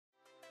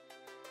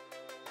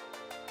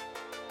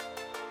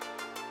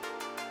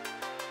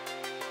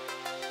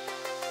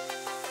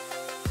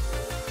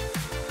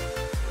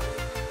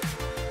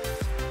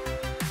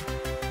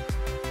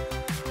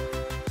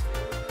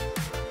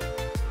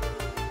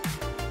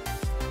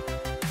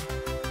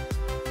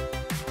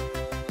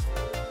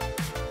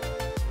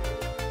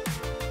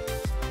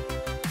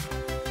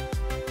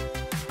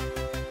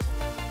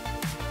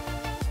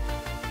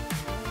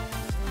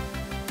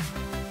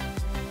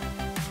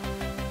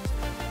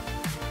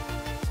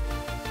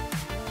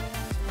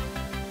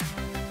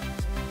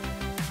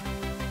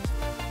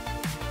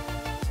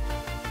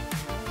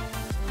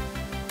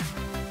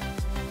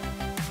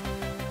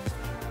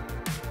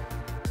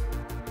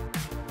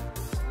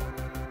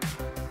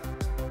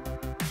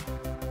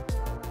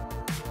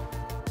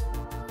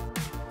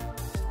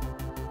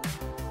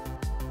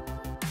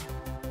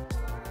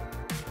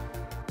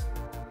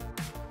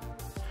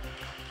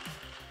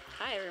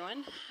Hi,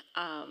 everyone.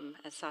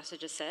 As Sasha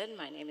just said,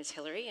 my name is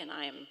Hilary, and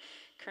I am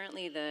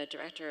currently the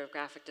Director of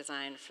Graphic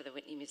Design for the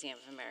Whitney Museum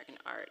of American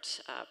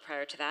Art.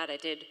 Prior to that, I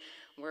did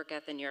work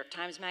at the New York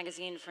Times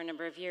Magazine for a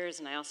number of years,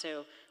 and I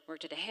also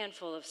worked at a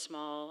handful of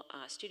small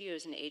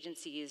studios and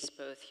agencies,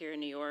 both here in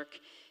New York,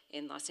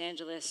 in Los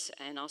Angeles,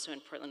 and also in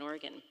Portland,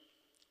 Oregon.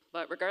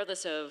 But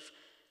regardless of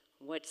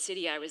what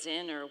city I was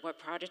in or what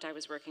project I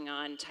was working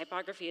on,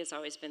 typography has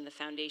always been the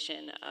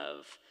foundation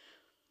of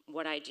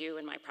what I do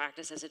in my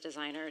practice as a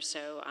designer.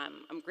 So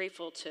I'm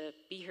grateful to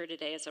be here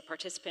today as a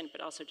participant,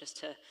 but also just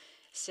to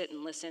sit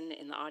and listen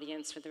in the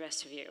audience with the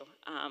rest of you.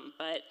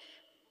 But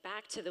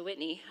back to the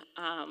Whitney.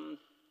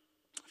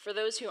 For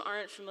those who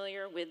aren't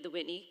familiar with the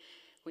Whitney,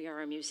 we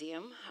are a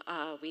museum.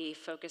 We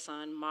focus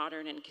on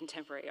modern and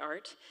contemporary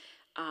art.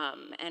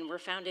 And we're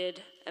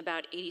founded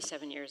about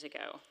 87 years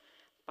ago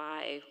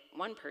by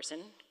one person,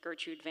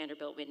 Gertrude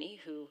Vanderbilt Whitney,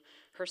 who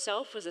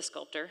herself was a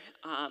sculptor.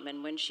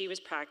 And when she was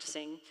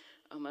practicing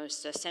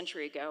almost a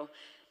century ago,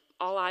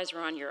 all eyes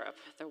were on Europe.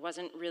 There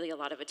wasn't really a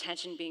lot of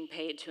attention being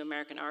paid to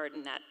American art,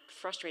 and that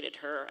frustrated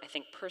her, I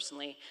think,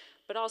 personally,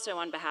 but also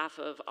on behalf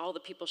of all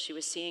the people she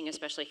was seeing,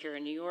 especially here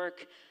in New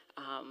York,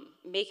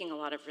 making a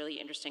lot of really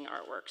interesting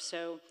artwork.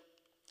 So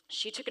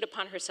she took it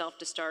upon herself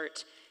to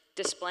start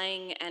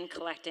displaying and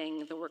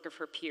collecting the work of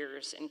her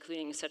peers,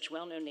 including such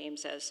well-known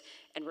names as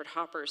Edward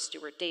Hopper,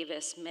 Stuart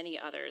Davis, many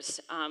others.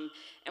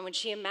 And when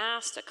she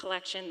amassed a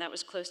collection that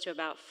was close to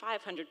about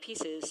 500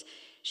 pieces,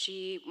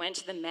 she went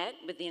to the Met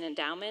with an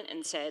endowment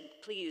and said,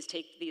 please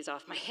take these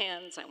off my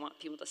hands, I want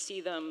people to see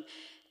them.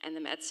 And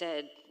the Met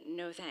said,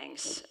 no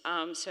thanks.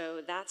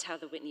 So that's how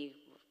the Whitney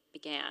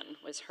began,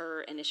 was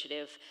her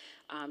initiative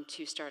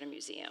to start a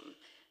museum.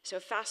 So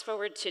fast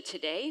forward to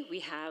today, we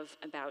have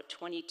about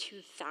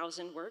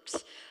 22,000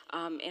 works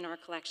in our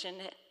collection,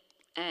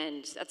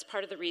 and that's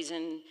part of the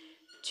reason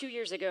 2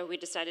 years ago we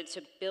decided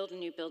to build a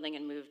new building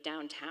and move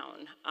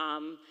downtown.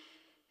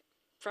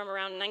 From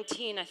around I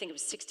think it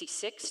was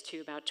 66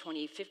 to about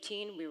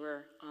 2015, we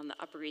were on the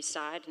Upper East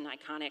Side, an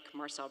iconic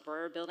Marcel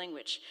Breuer building,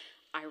 which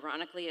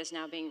ironically is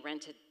now being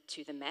rented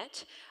to the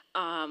Met.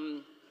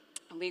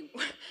 We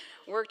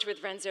worked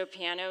with Renzo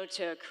Piano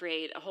to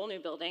create a whole new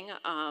building,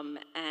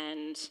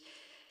 and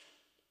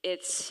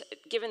it's,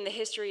 given the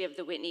history of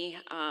the Whitney,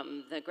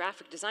 the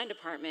graphic design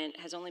department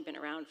has only been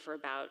around for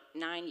about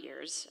 9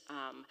 years.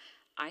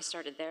 I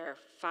started there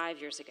 5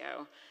 years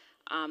ago.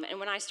 And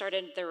when I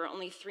started, there were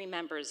only 3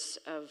 members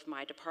of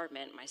my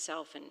department,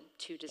 myself and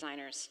 2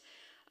 designers.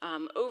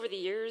 Over the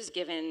years,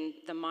 given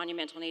the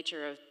monumental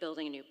nature of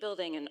building a new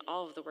building and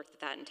all of the work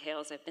that that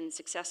entails, I've been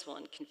successful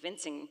in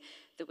convincing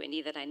the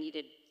Whitney that I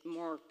needed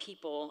more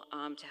people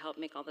to help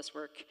make all this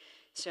work.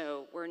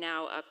 So we're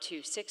now up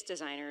to 6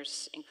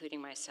 designers,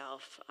 including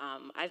myself.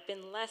 I've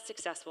been less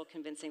successful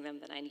convincing them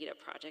that I need a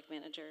project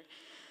manager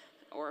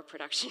or a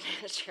production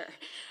manager.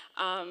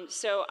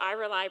 So I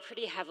rely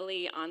pretty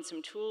heavily on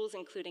some tools,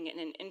 including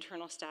an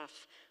internal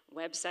staff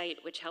website,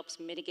 which helps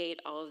mitigate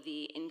all of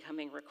the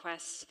incoming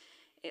requests.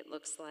 It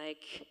looks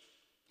like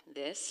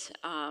this.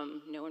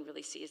 No one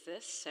really sees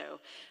this. So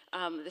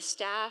the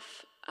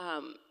staff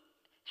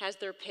has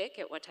their pick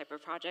at what type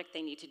of project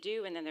they need to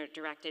do, and then they're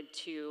directed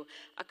to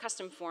a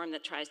custom form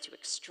that tries to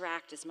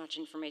extract as much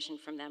information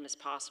from them as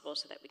possible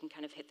so that we can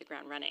kind of hit the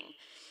ground running.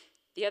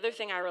 The other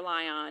thing I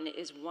rely on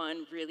is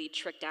one really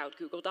tricked out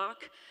Google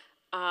Doc.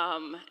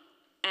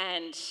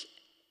 And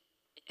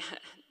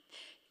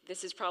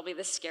this is probably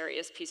the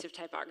scariest piece of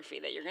typography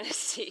that you're gonna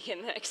see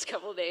in the next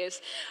couple of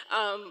days.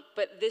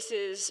 But this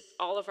is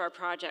all of our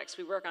projects.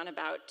 We work on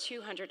about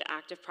 200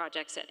 active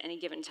projects at any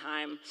given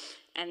time.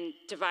 And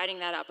dividing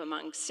that up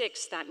among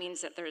 6, that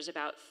means that there's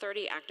about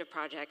 30 active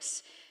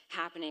projects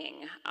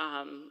happening,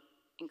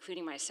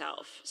 including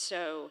myself.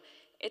 So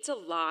it's a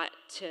lot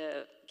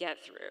to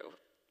get through.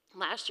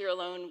 Last year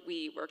alone,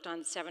 we worked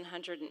on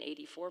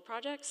 784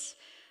 projects.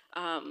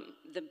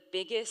 The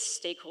biggest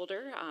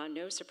stakeholder,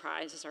 no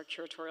surprise, is our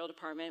curatorial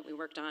department. We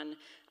worked on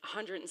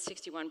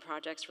 161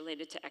 projects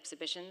related to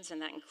exhibitions,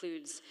 and that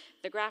includes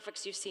the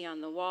graphics you see on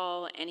the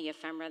wall, any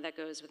ephemera that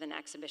goes with an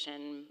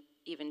exhibition,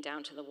 even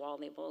down to the wall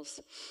labels.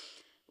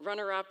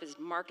 Runner-up is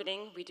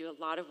marketing. We do a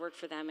lot of work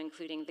for them,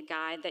 including the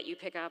guide that you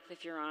pick up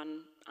if you're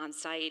on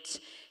site,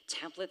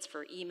 templates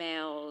for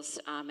emails,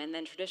 and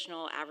then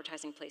traditional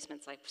advertising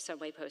placements like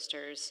subway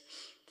posters.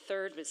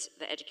 Third was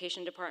the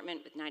education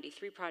department with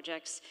 93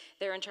 projects.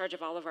 They're in charge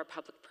of all of our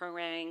public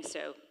programming,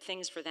 so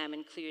things for them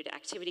include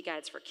activity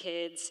guides for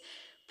kids,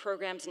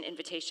 programs and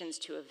invitations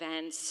to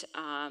events,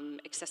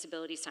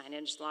 accessibility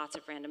signage, lots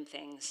of random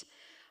things.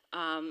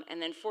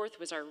 And then fourth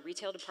was our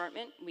retail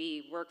department.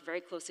 We work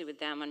very closely with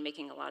them on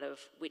making a lot of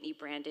Whitney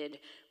branded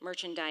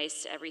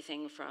merchandise,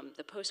 everything from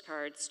the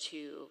postcards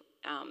to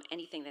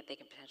anything that they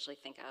can potentially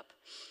think up.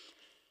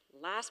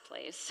 Last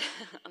place,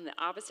 on the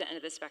opposite end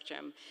of the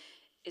spectrum,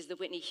 is the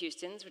Whitney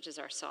Houstons, which is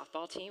our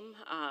softball team.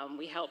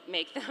 We help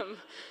make them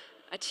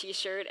a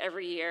t-shirt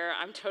every year.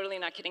 I'm totally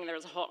not kidding. There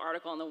was a whole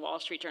article in the Wall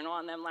Street Journal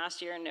on them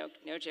last year,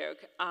 no joke.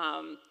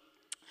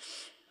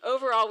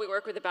 Overall, we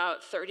work with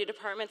about 30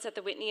 departments at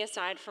the Whitney,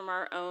 aside from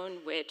our own,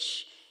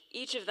 which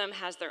each of them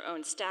has their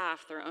own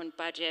staff, their own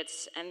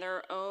budgets, and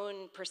their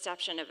own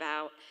perception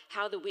about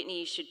how the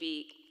Whitney should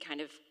be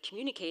kind of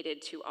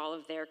communicated to all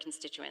of their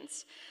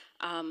constituents.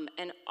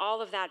 And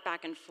all of that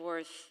back and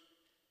forth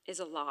is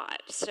a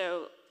lot.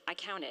 So I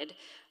counted.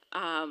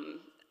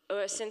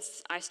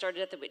 Since I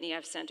started at the Whitney,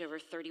 I've sent over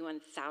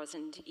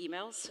 31,000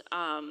 emails,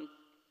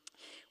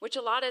 which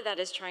a lot of that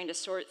is trying to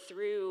sort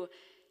through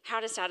how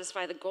to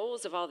satisfy the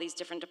goals of all these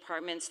different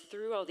departments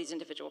through all these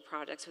individual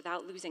projects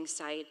without losing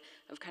sight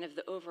of kind of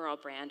the overall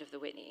brand of the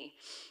Whitney.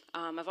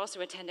 I've also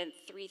attended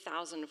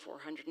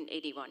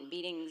 3,481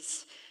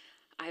 meetings.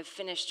 I've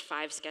finished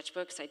 5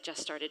 sketchbooks. I just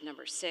started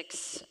number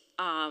 6.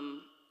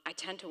 I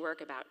tend to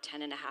work about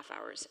 10 and a half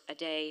hours a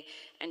day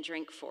and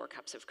drink 4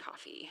 cups of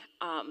coffee.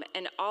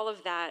 And all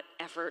of that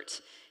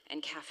effort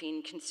and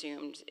caffeine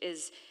consumed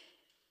is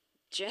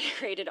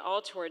generated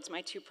all towards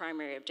my 2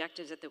 primary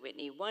objectives at the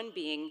Whitney, one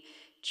being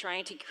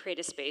trying to create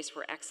a space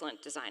where excellent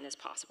design is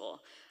possible.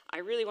 I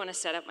really want to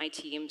set up my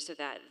team so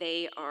that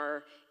they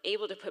are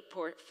able to put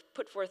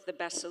forth the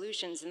best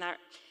solutions, and that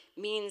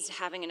means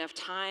having enough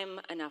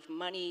time, enough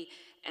money,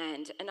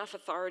 and enough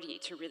authority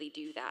to really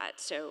do that.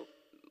 So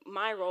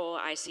my role,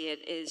 I see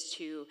it, is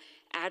to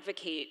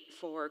advocate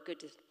for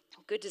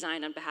good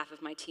design on behalf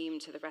of my team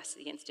to the rest of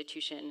the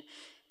institution,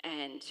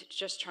 and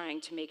just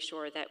trying to make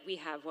sure that we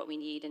have what we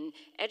need and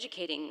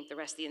educating the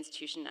rest of the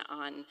institution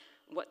on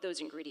what those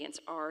ingredients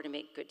are to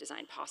make good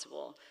design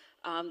possible.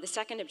 The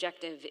second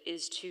objective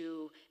is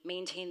to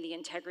maintain the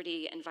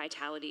integrity and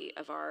vitality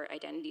of our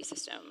identity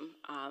system.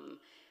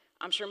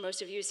 I'm sure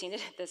most of you have seen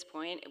it at this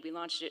point. We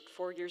launched it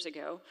 4 years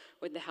ago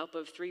with the help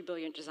of 3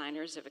 brilliant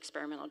designers of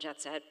experimental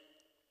jet set.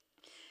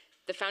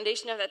 The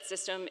foundation of that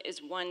system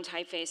is one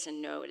typeface,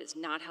 and no, it is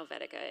not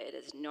Helvetica. It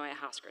is Neue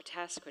Haus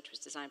Grotesk, which was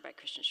designed by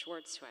Christian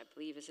Schwartz, who I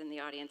believe is in the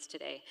audience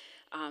today,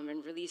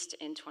 and released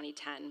in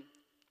 2010.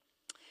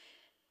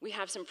 We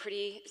have some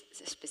pretty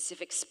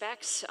specific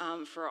specs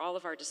for all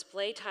of our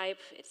display type.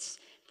 It's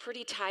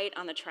pretty tight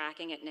on the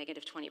tracking at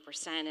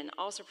 -20%, and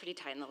also pretty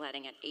tight in the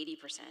leading at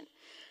 80%.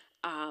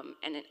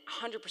 And in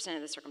 100%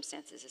 of the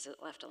circumstances is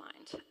it left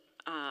aligned.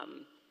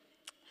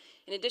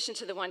 In addition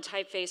to the one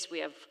typeface, we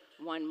have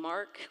one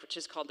mark, which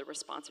is called the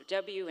responsive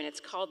W, and it's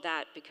called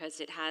that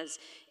because it has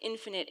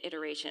infinite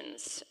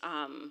iterations.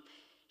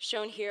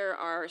 Shown here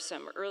are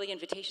some early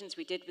invitations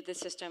we did with the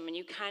system, and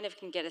you kind of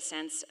can get a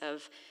sense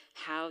of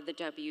how the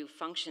W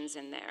functions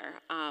in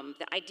there.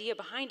 The idea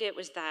behind it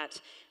was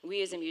that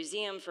we as a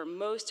museum, for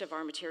most of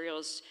our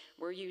materials,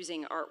 we're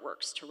using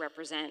artworks to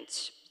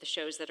represent the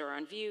shows that are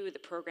on view, the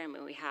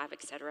programming we have,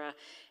 et cetera.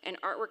 And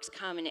artworks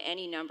come in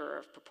any number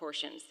of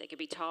proportions. They could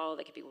be tall,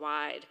 they could be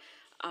wide,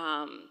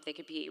 they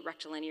could be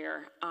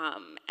rectilinear.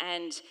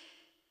 And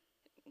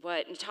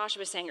what Natasha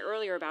was saying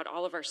earlier about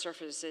all of our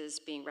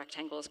surfaces being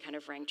rectangles kind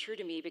of rang true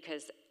to me,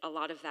 because a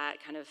lot of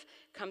that kind of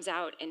comes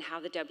out in how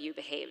the W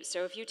behaves.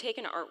 So if you take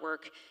an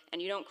artwork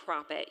and you don't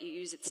crop it, you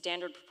use its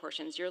standard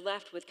proportions, you're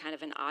left with kind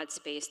of an odd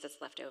space that's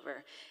left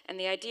over. And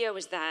the idea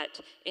was that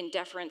in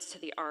deference to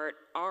the art,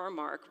 our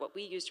mark, what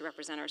we use to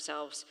represent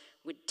ourselves,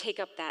 would take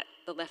up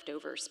the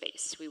leftover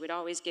space. We would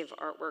always give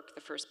artwork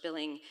the first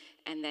billing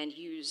and then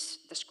use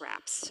the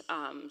scraps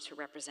to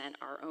represent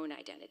our own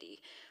identity.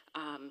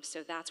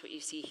 So that's what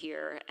you see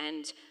here.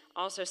 And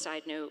also,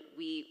 side note,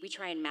 we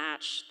try and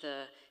match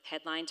the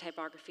headline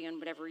typography on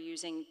whatever we're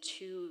using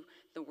to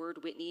the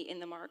word Whitney in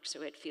the mark,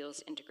 so it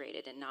feels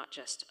integrated and not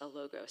just a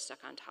logo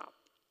stuck on top.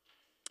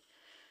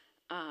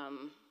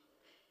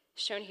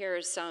 Shown here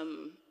is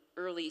some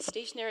early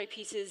stationary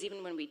pieces.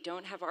 Even when we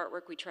don't have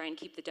artwork, we try and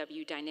keep the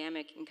W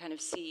dynamic and kind of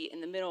see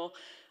in the middle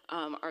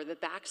are the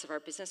backs of our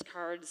business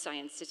cards. I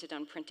insisted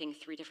on printing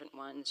 3 different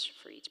ones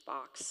for each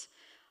box.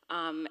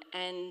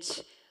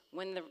 And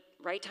when the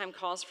right time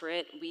calls for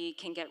it, we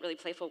can get really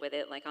playful with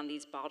it, like on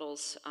these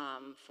bottles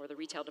for the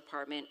retail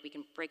department. We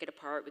can break it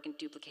apart, we can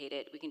duplicate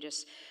it, we can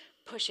just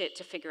push it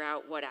to figure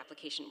out what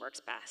application works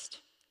best.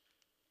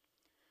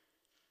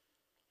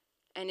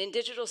 And in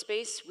digital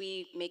space,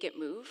 we make it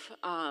move.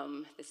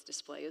 This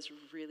display is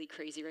really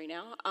crazy right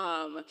now.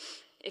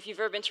 If you've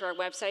ever been to our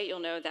website, you'll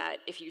know that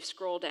if you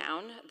scroll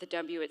down, the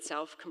W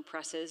itself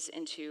compresses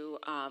into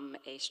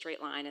a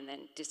straight line and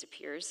then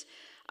disappears.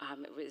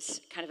 It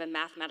was kind of a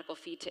mathematical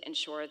feat to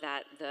ensure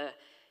that the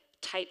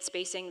tight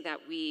spacing that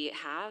we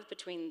have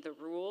between the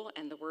rule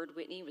and the word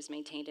Whitney was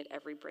maintained at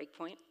every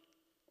breakpoint.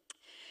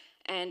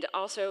 And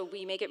also,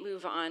 we make it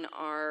move on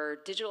our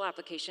digital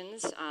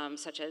applications,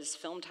 such as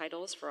film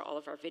titles for all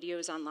of our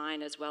videos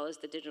online, as well as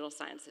the digital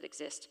signs that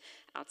exist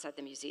outside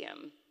the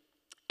museum.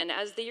 And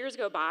as the years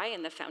go by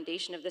and the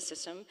foundation of the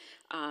system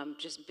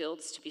just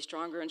builds to be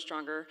stronger and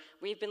stronger,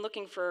 we've been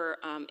looking for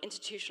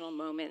institutional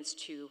moments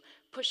to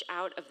push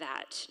out of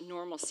that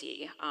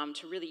normalcy,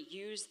 to really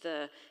use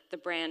the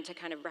brand to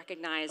kind of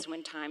recognize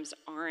when times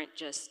aren't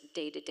just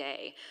day to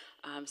day.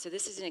 So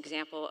this is an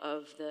example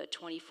of the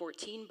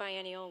 2014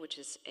 biennial, which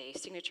is a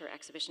signature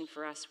exhibition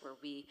for us where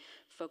we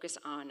focus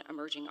on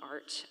emerging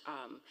art.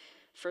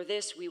 For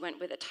this, we went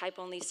with a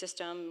type-only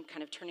system,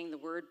 kind of turning the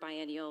word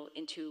biennial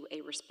into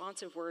a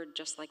responsive word,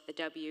 just like the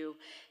W,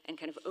 and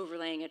kind of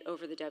overlaying it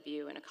over the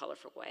W in a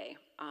colorful way.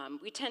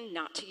 We tend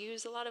not to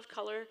use a lot of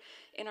color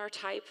in our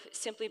type,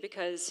 simply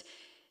because,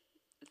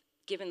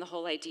 given the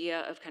whole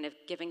idea of kind of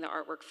giving the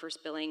artwork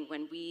first billing,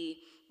 when we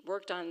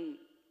worked on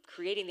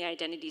creating the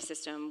identity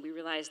system, we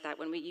realized that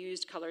when we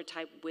used colored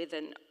type with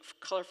a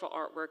colorful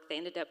artwork, they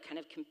ended up kind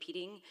of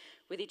competing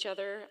with each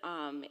other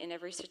in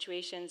every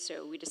situation,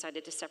 so we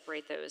decided to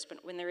separate those.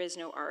 But when there is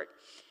no art,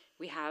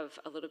 we have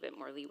a little bit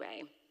more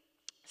leeway.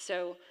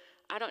 So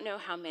I don't know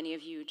how many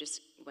of you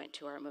just went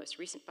to our most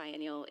recent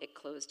biennial. It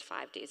closed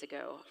 5 days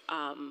ago.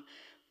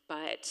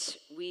 But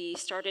we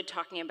started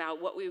talking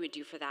about what we would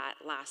do for that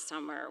last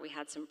summer. We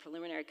had some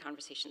preliminary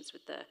conversations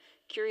with the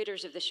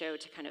curators of the show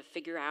to kind of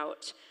figure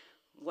out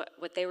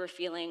what they were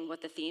feeling,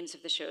 what the themes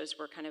of the shows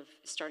were kind of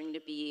starting to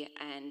be,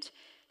 and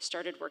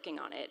started working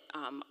on it,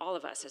 all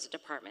of us as a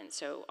department.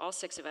 So all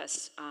 6 of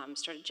us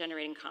started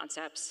generating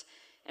concepts,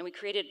 and we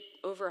created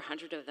over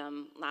 100 of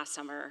them last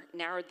summer,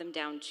 narrowed them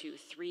down to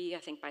 3, I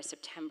think, by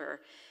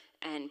September,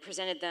 and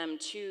presented them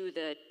to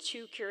the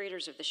 2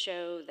 curators of the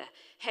show, the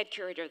head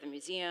curator of the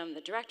museum,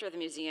 the director of the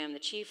museum, the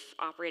chief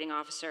operating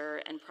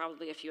officer, and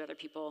probably a few other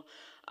people.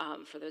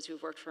 For those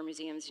who've worked for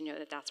museums, you know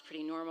that that's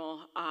pretty normal.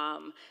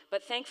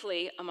 But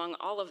thankfully, among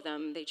all of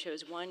them, they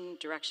chose one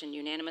direction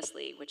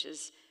unanimously, which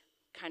is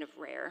kind of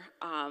rare.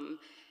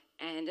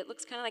 And it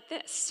looks kind of like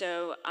this.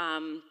 So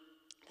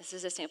this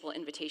is a sample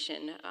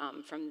invitation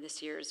from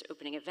this year's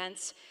opening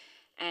events.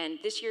 And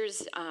this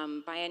year's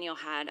biennial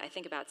had, I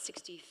think, about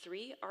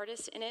 63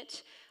 artists in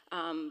it.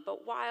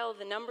 But while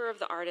the number of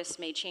the artists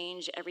may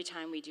change every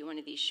time we do one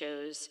of these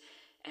shows,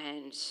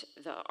 and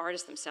the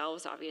artists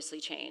themselves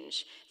obviously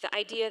change, the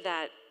idea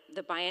that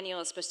the biennial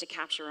is supposed to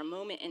capture a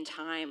moment in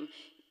time,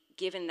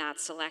 given that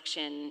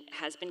selection,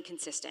 has been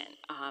consistent.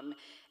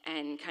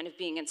 And kind of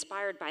being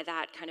inspired by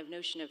that kind of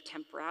notion of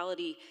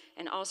temporality,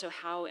 and also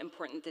how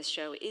important this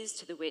show is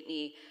to the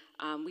Whitney,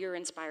 we were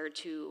inspired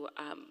to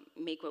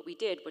make what we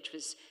did, which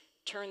was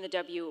turn the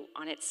W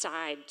on its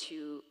side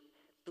to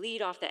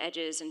bleed off the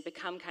edges and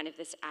become kind of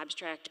this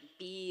abstract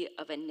bee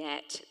of a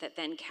net that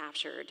then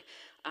captured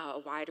a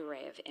wide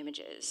array of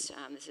images.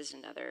 This is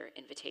another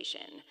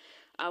invitation.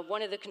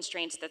 One of the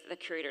constraints that the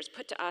curators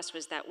put to us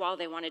was that while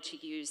they wanted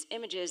to use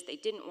images, they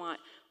didn't want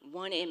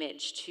one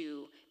image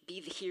to be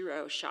the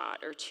hero shot,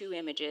 or 2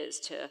 images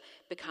to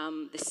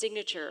become the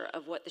signature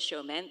of what the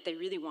show meant. They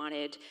really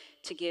wanted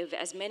to give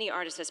as many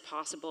artists as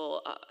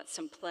possible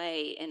some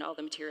play in all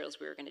the materials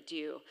we were going to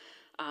do.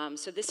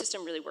 So this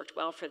system really worked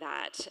well for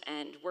that,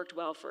 and worked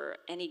well for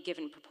any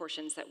given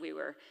proportions that we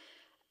were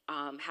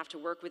have to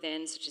work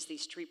within, such as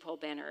these street pole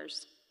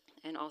banners,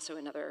 and also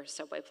another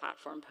subway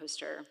platform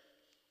poster.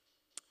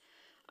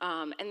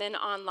 And then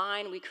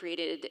online, we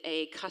created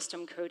a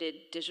custom-coded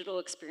digital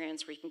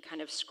experience where you can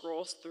kind of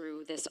scroll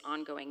through this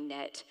ongoing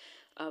net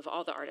of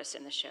all the artists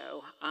in the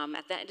show.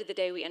 At the end of the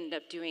day, we ended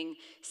up doing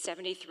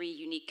 73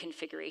 unique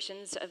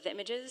configurations of the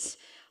images.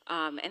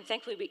 And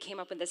thankfully, we came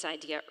up with this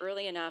idea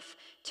early enough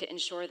to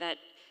ensure that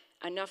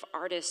enough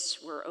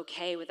artists were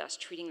okay with us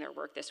treating their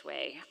work this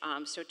way.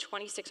 So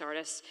 26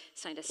 artists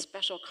signed a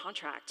special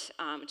contract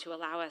to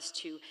allow us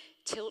to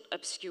tilt,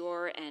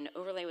 obscure, and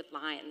overlay with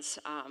lines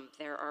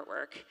their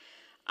artwork.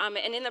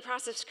 And in the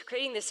process of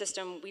creating this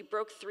system, we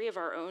broke 3 of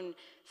our own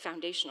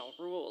foundational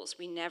rules.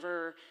 We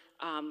never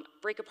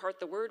break apart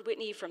the word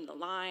Whitney from the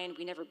line.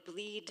 We never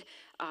bleed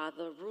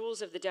the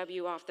rules of the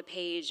W off the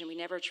page, and we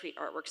never treat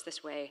artworks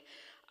this way.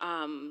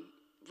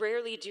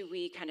 Rarely do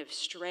we kind of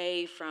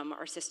stray from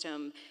our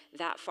system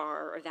that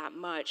far or that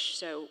much,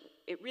 so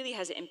it really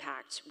has an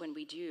impact when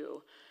we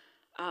do.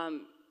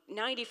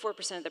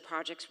 94% of the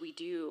projects we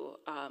do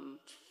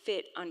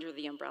fit under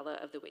the umbrella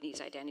of the Whitney's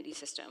identity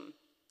system.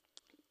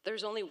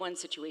 There's only one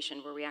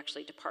situation where we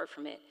actually depart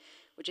from it,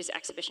 which is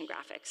exhibition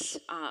graphics.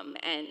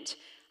 And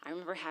I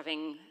remember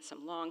having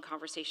some long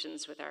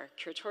conversations with our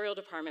curatorial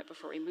department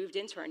before we moved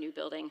into our new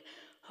building,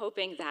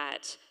 hoping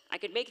that I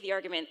could make the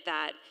argument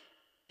that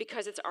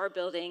because it's our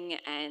building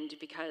and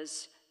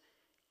because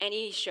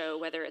any show,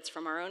 whether it's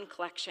from our own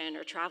collection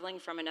or traveling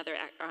from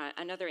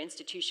another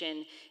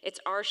institution, it's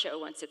our show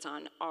once it's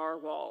on our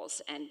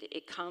walls, and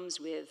it comes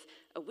with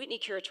a Whitney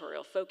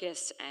curatorial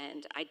focus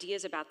and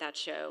ideas about that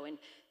show, and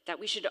that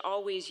we should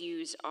always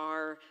use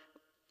our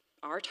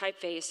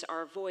typeface,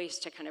 our voice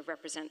to kind of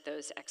represent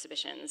those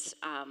exhibitions.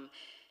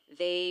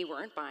 They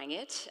weren't buying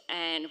it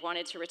and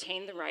wanted to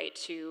retain the right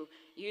to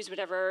use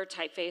whatever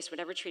typeface,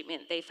 whatever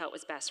treatment they felt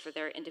was best for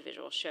their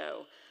individual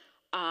show.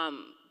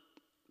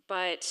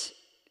 But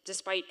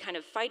despite kind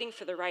of fighting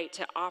for the right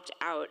to opt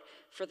out,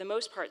 for the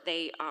most part,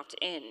 they opt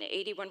in.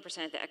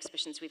 81% of the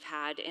exhibitions we've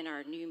had in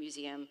our new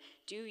museum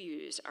do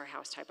use our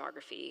house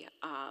typography.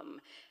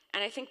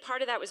 And I think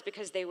part of that was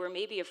because they were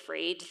maybe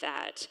afraid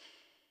that,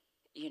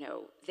 you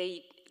know,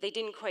 they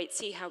didn't quite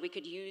see how we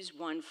could use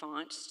one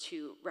font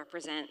to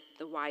represent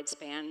the wide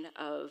span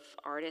of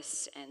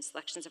artists and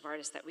selections of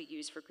artists that we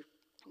use for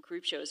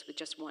group shows with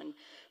just one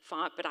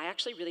font, but I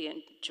actually really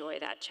enjoy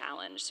that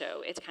challenge.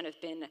 So it's kind of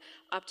been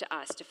up to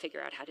us to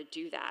figure out how to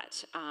do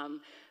that.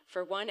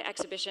 For one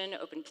exhibition,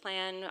 Open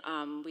Plan,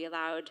 we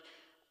allowed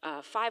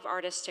 5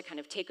 artists to kind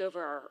of take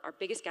over our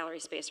biggest gallery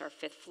space, our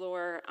 5th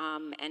floor,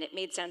 and it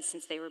made sense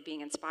since they were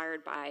being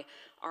inspired by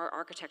our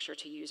architecture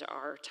to use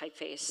our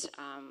typeface.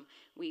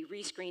 We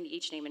rescreened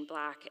each name in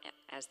black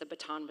as the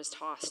baton was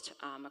tossed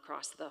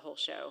across the whole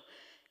show,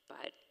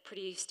 but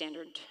pretty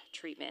standard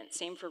treatment.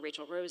 Same for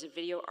Rachel Rose, a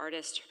video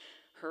artist.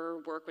 Her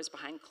work was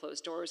behind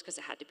closed doors because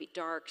it had to be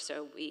dark,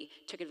 so we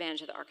took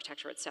advantage of the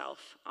architecture itself,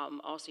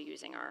 also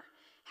using our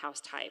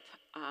house type.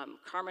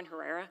 Carmen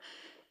Herrera,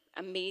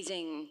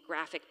 amazing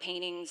graphic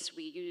paintings.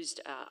 We used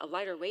a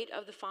lighter weight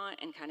of the font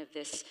and kind of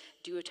this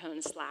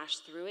duotone slash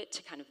through it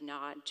to kind of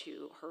nod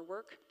to her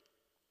work.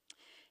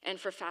 And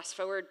for Fast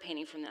Forward,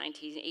 painting from the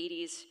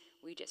 1980s,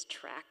 we just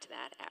tracked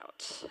that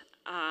out.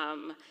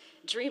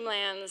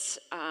 Dreamlands,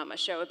 a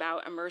show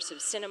about immersive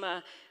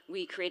cinema.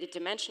 We created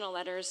dimensional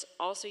letters,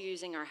 also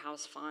using our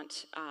house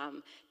font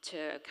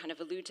to kind of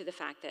allude to the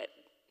fact that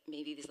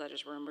maybe these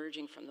letters were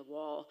emerging from the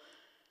wall.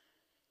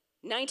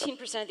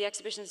 19% of the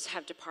exhibitions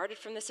have departed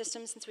from the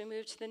system since we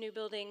moved to the new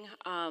building.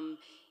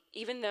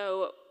 Even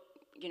though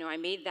I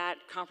made that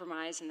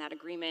compromise and that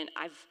agreement,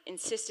 I've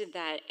insisted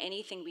that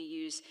anything we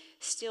use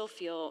still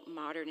feel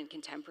modern and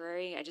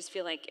contemporary. I just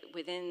feel like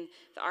within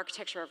the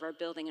architecture of our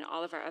building and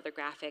all of our other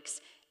graphics,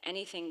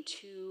 anything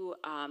too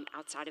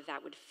outside of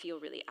that would feel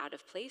really out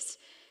of place.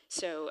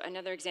 So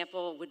another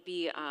example would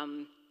be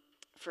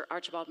for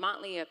Archibald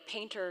Motley, a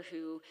painter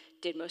who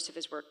did most of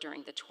his work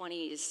during the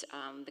 20s.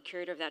 The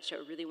curator of that show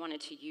really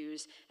wanted to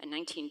use a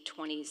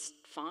 1920s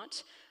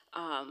font.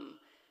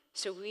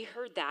 So we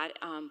heard that,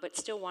 but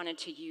still wanted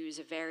to use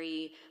a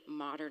very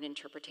modern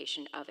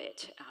interpretation of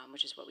it,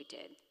 which is what we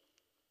did.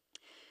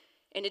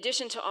 In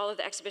addition to all of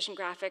the exhibition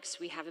graphics,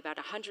 we have about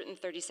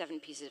 137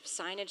 pieces of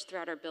signage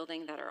throughout our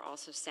building that are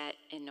also set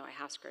in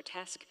Neuhaus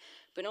Grotesque,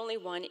 but only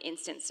one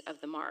instance of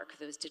the mark,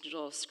 those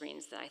digital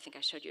screens that I think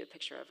I showed you a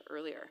picture of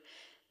earlier.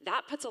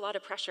 That puts a lot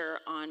of pressure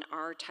on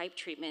our type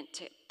treatment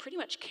to pretty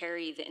much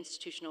carry the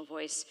institutional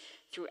voice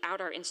throughout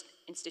our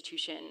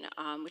institution,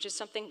 which is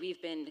something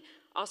we've been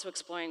also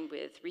exploring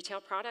with retail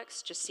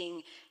products, just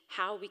seeing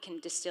how we can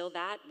distill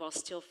that while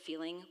still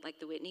feeling like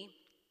the Whitney.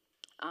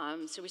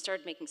 So we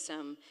started making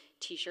some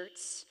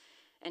t-shirts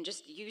and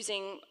just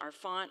using our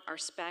font, our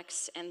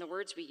specs, and the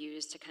words we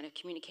use to kind of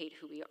communicate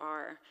who we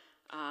are.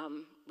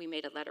 We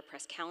made a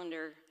letterpress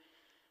calendar,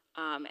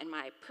 and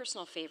my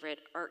personal favorite,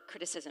 art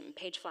criticism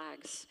page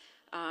flags,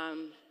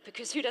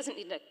 because who doesn't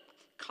need to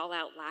call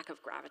out lack of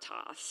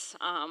gravitas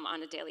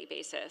on a daily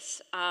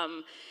basis?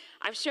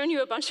 I've shown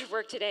you a bunch of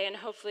work today, and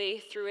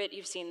hopefully through it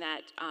you've seen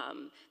that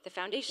the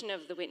foundation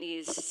of the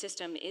Whitney's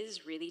system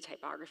is really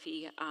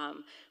typography.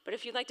 But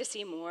if you'd like to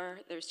see more,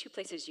 there's 2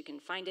 places you can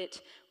find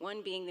it.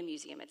 One being the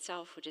museum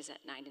itself, which is at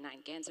 99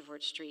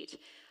 Gansevoort Street.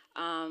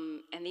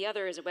 And the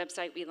other is a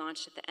website we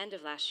launched at the end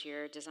of last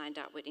year,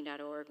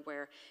 design.whitney.org,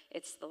 where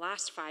it's the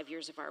last 5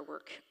 years of our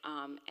work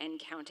and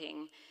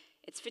counting.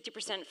 It's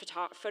 50%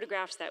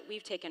 photographs that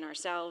we've taken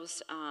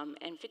ourselves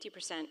and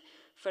 50%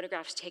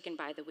 photographs taken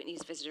by the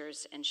Whitney's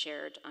visitors and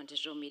shared on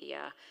digital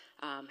media.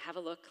 Have a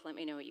look, let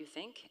me know what you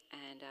think,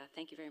 and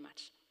thank you very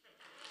much.